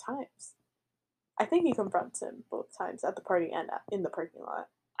both times? I think he confronts him both times at the party and in the parking lot.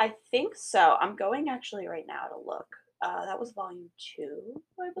 I think so. I'm going actually right now to look. That was volume 2,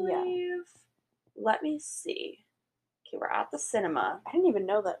 I believe. Yeah. Let me see. Okay, we're at the cinema. I didn't even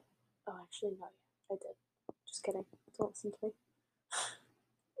know that. Oh, actually, no, I did. Just kidding. Don't listen to me.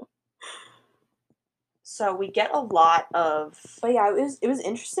 So we get a lot of. But yeah, it was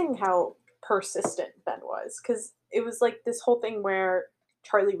interesting how persistent Ben was, because it was like this whole thing where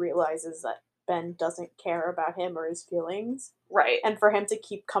Charlie realizes that Ben doesn't care about him or his feelings. Right. And for him to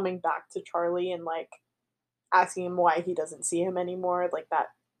keep coming back to Charlie and like asking him why he doesn't see him anymore, like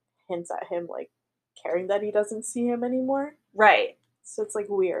that hints at him like caring that he doesn't see him anymore. Right. So it's like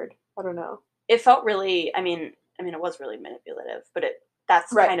weird. I don't know. It felt really, I mean it was really manipulative, but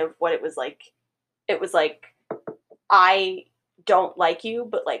that's right. Kind of what it was like. It was like, I don't like you,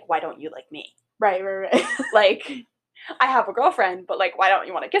 but like, why don't you like me? Right. Like, I have a girlfriend, but like, why don't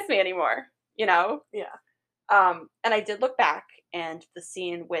you want to kiss me anymore? You know? Yeah. And I did look back, and the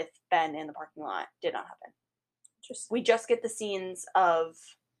scene with Ben in the parking lot did not happen. We just get the scenes of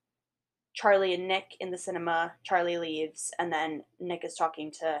Charlie and Nick in the cinema. Charlie leaves, and then Nick is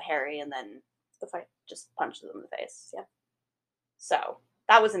talking to Harry, and then the fight just punches him in the face. Yeah. So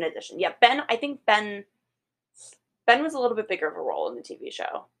that was an addition. Yeah, Ben. I think Ben was a little bit bigger of a role in the TV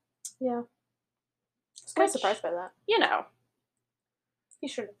show. Yeah. I was kind of surprised by that. You know, he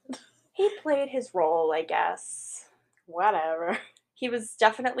should have. He played his role, I guess. Whatever. He was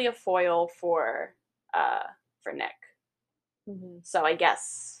definitely a foil for Nick. Mm-hmm. So I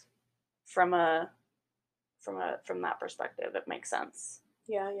guess from that perspective, it makes sense.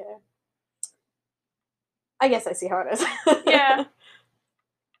 Yeah. I guess I see how it is. Yeah.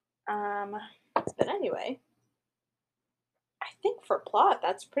 But anyway, I think for plot,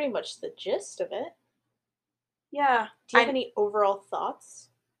 that's pretty much the gist of it. Yeah. Do you have any overall thoughts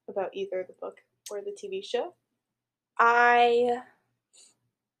about either the book or the TV show? I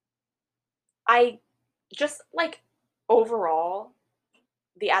just like overall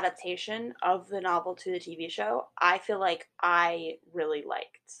the adaptation of the novel to the TV show, I feel like I really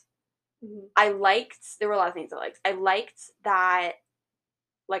liked. Mm-hmm. There were a lot of things I liked. I liked that,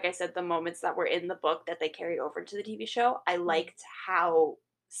 like I said, the moments that were in the book that they carried over to the TV show. I liked how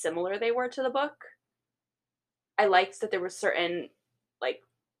similar they were to the book. I liked that there were certain like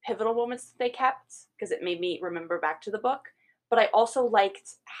pivotal moments that they kept because it made me remember back to the book. But I also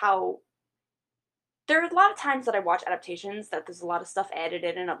liked how there are a lot of times that I watch adaptations that there's a lot of stuff added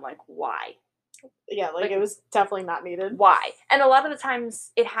in and I'm like, why? Yeah, like it was definitely not needed. Why? And a lot of the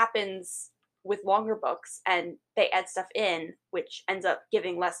times it happens with longer books and they add stuff in, which ends up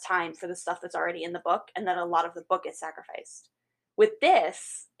giving less time for the stuff that's already in the book, and then a lot of the book is sacrificed. With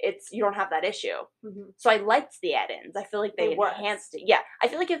this, you don't have that issue. Mm-hmm. So I liked the add-ins. I feel like they enhanced it. Yeah. I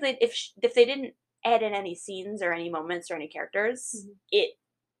feel like if they didn't add in any scenes or any moments or any characters, it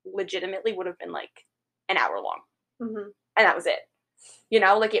legitimately would have been like an hour long. And that was it. You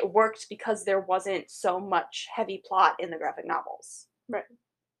know, like it worked because there wasn't so much heavy plot in the graphic novels. Right.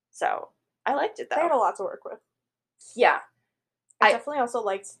 So I liked it though. They had a lot to work with. Yeah. I definitely also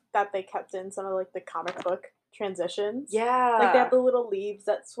liked that they kept in some of like the comic book transitions. Yeah. Like they had the little leaves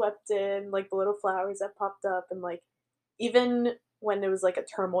that swept in, like the little flowers that popped up, and like even when it was like a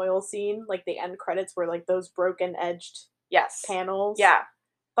turmoil scene, like the end credits were like those broken edged panels. Yeah.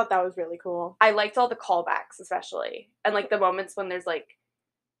 Thought that was really cool. I liked all the callbacks especially. And like the moments when there's like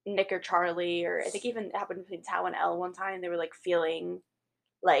Nick or Charlie, or I think even it happened between Tao and Elle one time, they were like feeling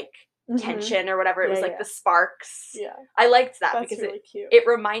like tension or whatever. It was like the sparks. Yeah. I liked that That's because really cute.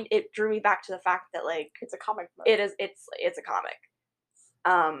 It drew me back to the fact that like it's a comic book. It's a comic.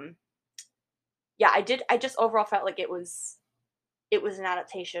 Yeah, I just overall felt like it was an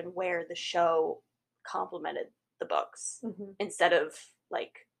adaptation where the show complemented the books instead of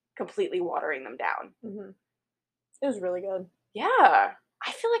like completely watering them down. It was really good. Yeah.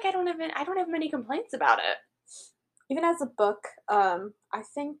 I feel like I don't have many complaints about it. Even as a book, I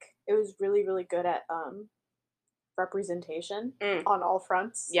think it was really, really good at representation on all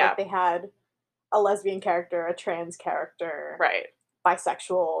fronts. Yeah. Like they had a lesbian character, a trans character, right,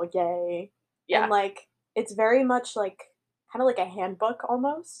 bisexual, gay. Yeah. And like it's very much like kind of like a handbook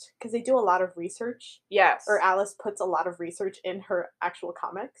almost, because they do a lot of research. Yes. Or Alice puts a lot of research in her actual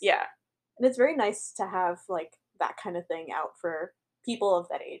comics. Yeah. And it's very nice to have like that kind of thing out for people of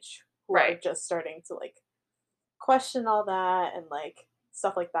that age who are just starting to like question all that and like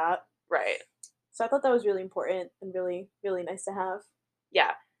stuff like that. Right. So I thought that was really important and really, really nice to have.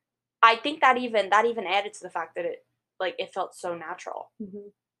 Yeah. I think that even added to the fact that it felt so natural.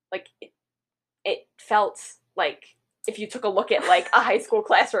 Like it felt like if you took a look at like a high school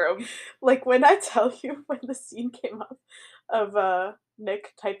classroom. Like when I tell you when the scene came up of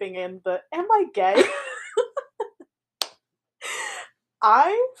Nick typing in the "Am I gay?"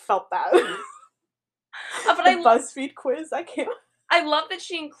 I felt that. But the BuzzFeed quiz I came. I love that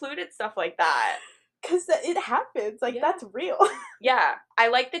she included stuff like that. Because it happens. Like, that's real. Yeah. I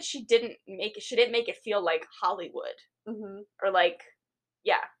like that she didn't make it feel like Hollywood. Or like,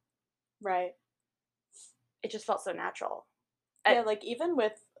 yeah. Right. It just felt so natural. Yeah, like, even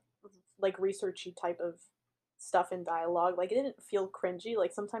with, like, researchy type of stuff in dialogue, like, it didn't feel cringy.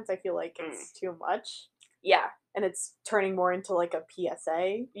 Like, sometimes I feel like it's too much. Yeah. And it's turning more into, like, a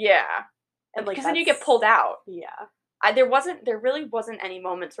PSA. Yeah. And, like, because then you get pulled out. Yeah. There really wasn't any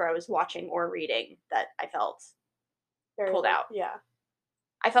moments where I was watching or reading that I felt pulled out. Yeah.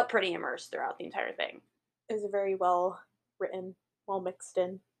 I felt pretty immersed throughout the entire thing. It was a very well written, well mixed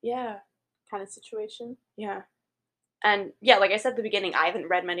in. Yeah. Kind of situation. Yeah. And yeah, like I said at the beginning, I haven't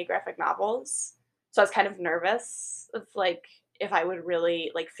read many graphic novels. So I was kind of nervous of like if I would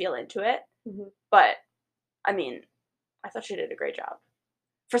really like feel into it. But I mean, I thought she did a great job.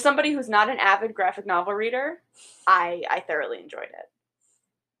 For somebody who's not an avid graphic novel reader, I thoroughly enjoyed it.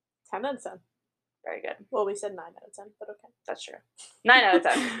 10 out of 10. Very good. Well, we said 9 out of 10, but okay. That's true. 9 out of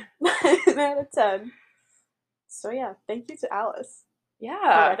 10. 9 out of 10. So yeah, thank you to Alice. Yeah.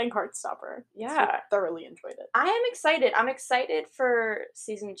 For writing Heartstopper. Yeah. I thoroughly enjoyed it. I am excited. I'm excited for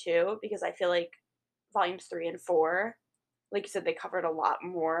season 2 because I feel like volumes 3 and 4, like you said, they covered a lot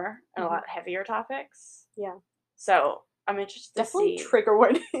more and a lot heavier topics. Yeah. So I'm interested to see. Definitely trigger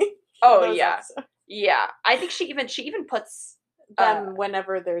warning. Oh yeah. Episodes. Yeah. I think she even puts them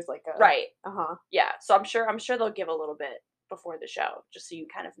whenever there's like a right. Yeah. So I'm sure they'll give a little bit before the show, just so you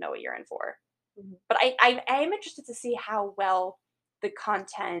kind of know what you're in for. But I am interested to see how well the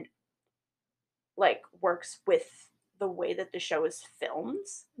content like works with the way that the show is filmed,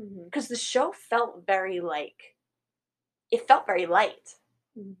 because the show felt very light.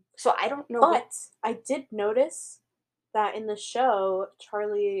 So I don't know. But I did notice that in the show,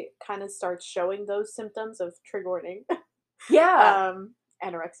 Charlie kind of starts showing those symptoms of trigger warning. Yeah.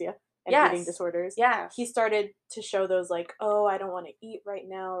 Anorexia and eating disorders. Yeah. He started to show those like, oh, I don't want to eat right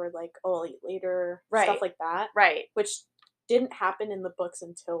now, or like, oh, I'll eat later. Right. Stuff like that. Right. Which didn't happen in the books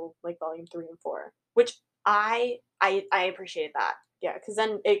until like volume 3 and 4. Which I appreciate that. Yeah, because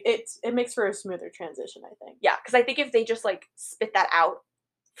then it makes for a smoother transition, I think. Yeah, because I think if they just like spit that out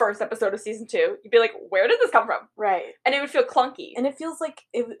first episode of season 2, you'd be like, where did this come from? Right. And it would feel clunky. And it feels like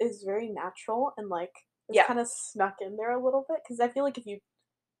it is very natural and like it's kind of snuck in there a little bit, because I feel like if you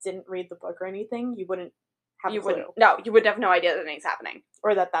didn't read the book or anything, you wouldn't have a clue. No, you would have no idea that anything's happening.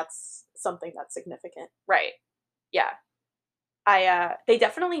 Or that's something that's significant. Right. Yeah. They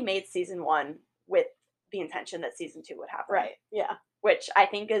definitely made season 1 with the intention that season 2 would happen. Right. Yeah. which I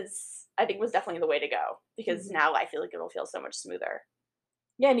think was definitely the way to go, because now I feel like it'll feel so much smoother.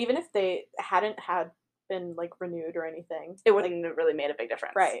 Yeah, and even if they hadn't been like renewed or anything, it wouldn't have really made a big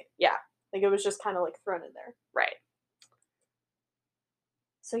difference. Right. Yeah. Like it was just kind of like thrown in there. Right.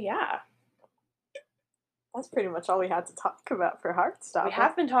 So yeah. That's pretty much all we had to talk about for Heartstopper. We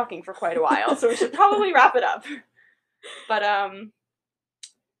have been talking for quite a while, so we should probably wrap it up. But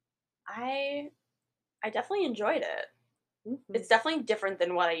I definitely enjoyed it. Mm-hmm. It's definitely different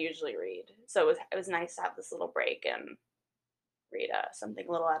than what I usually read, so it was nice to have this little break and read something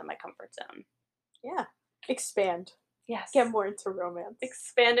a little out of my comfort zone. Yeah, expand. Yes, get more into romance.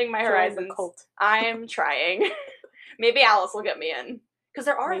 Expanding my horizons. The cult. I am trying. Maybe Alice will get me in, because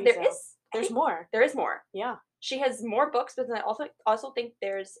there's more. There is more. Yeah, she has more books, but then I also think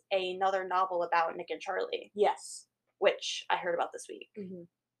there's another novel about Nick and Charlie. Yes, which I heard about this week,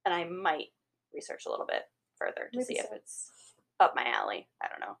 and I might research a little bit further to see if it's up my alley. I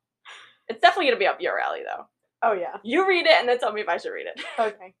don't know. It's definitely going to be up your alley, though. Oh, yeah. You read it and then tell me if I should read it.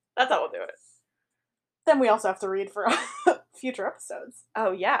 Okay. That's how we'll do it. Then we also have to read for future episodes.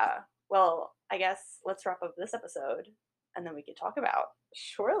 Oh, yeah. Well, I guess let's wrap up this episode, and then we can talk about,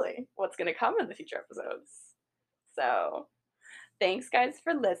 surely, what's going to come in the future episodes. So, thanks, guys,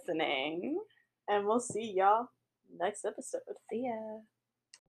 for listening. And we'll see y'all next episode. See ya.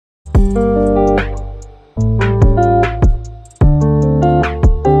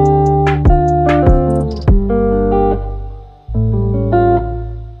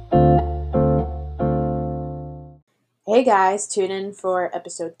 Hey guys, tune in for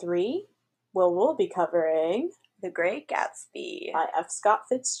episode 3, where we'll be covering The Great Gatsby by F. Scott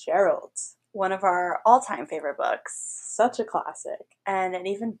Fitzgerald. One of our all-time favorite books. Such a classic. And an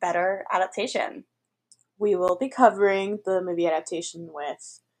even better adaptation. We will be covering the movie adaptation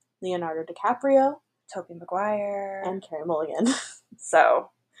with Leonardo DiCaprio, Tobey Maguire, and Carey Mulligan.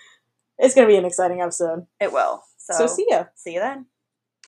 So, it's going to be an exciting episode. It will. So see ya. See you then.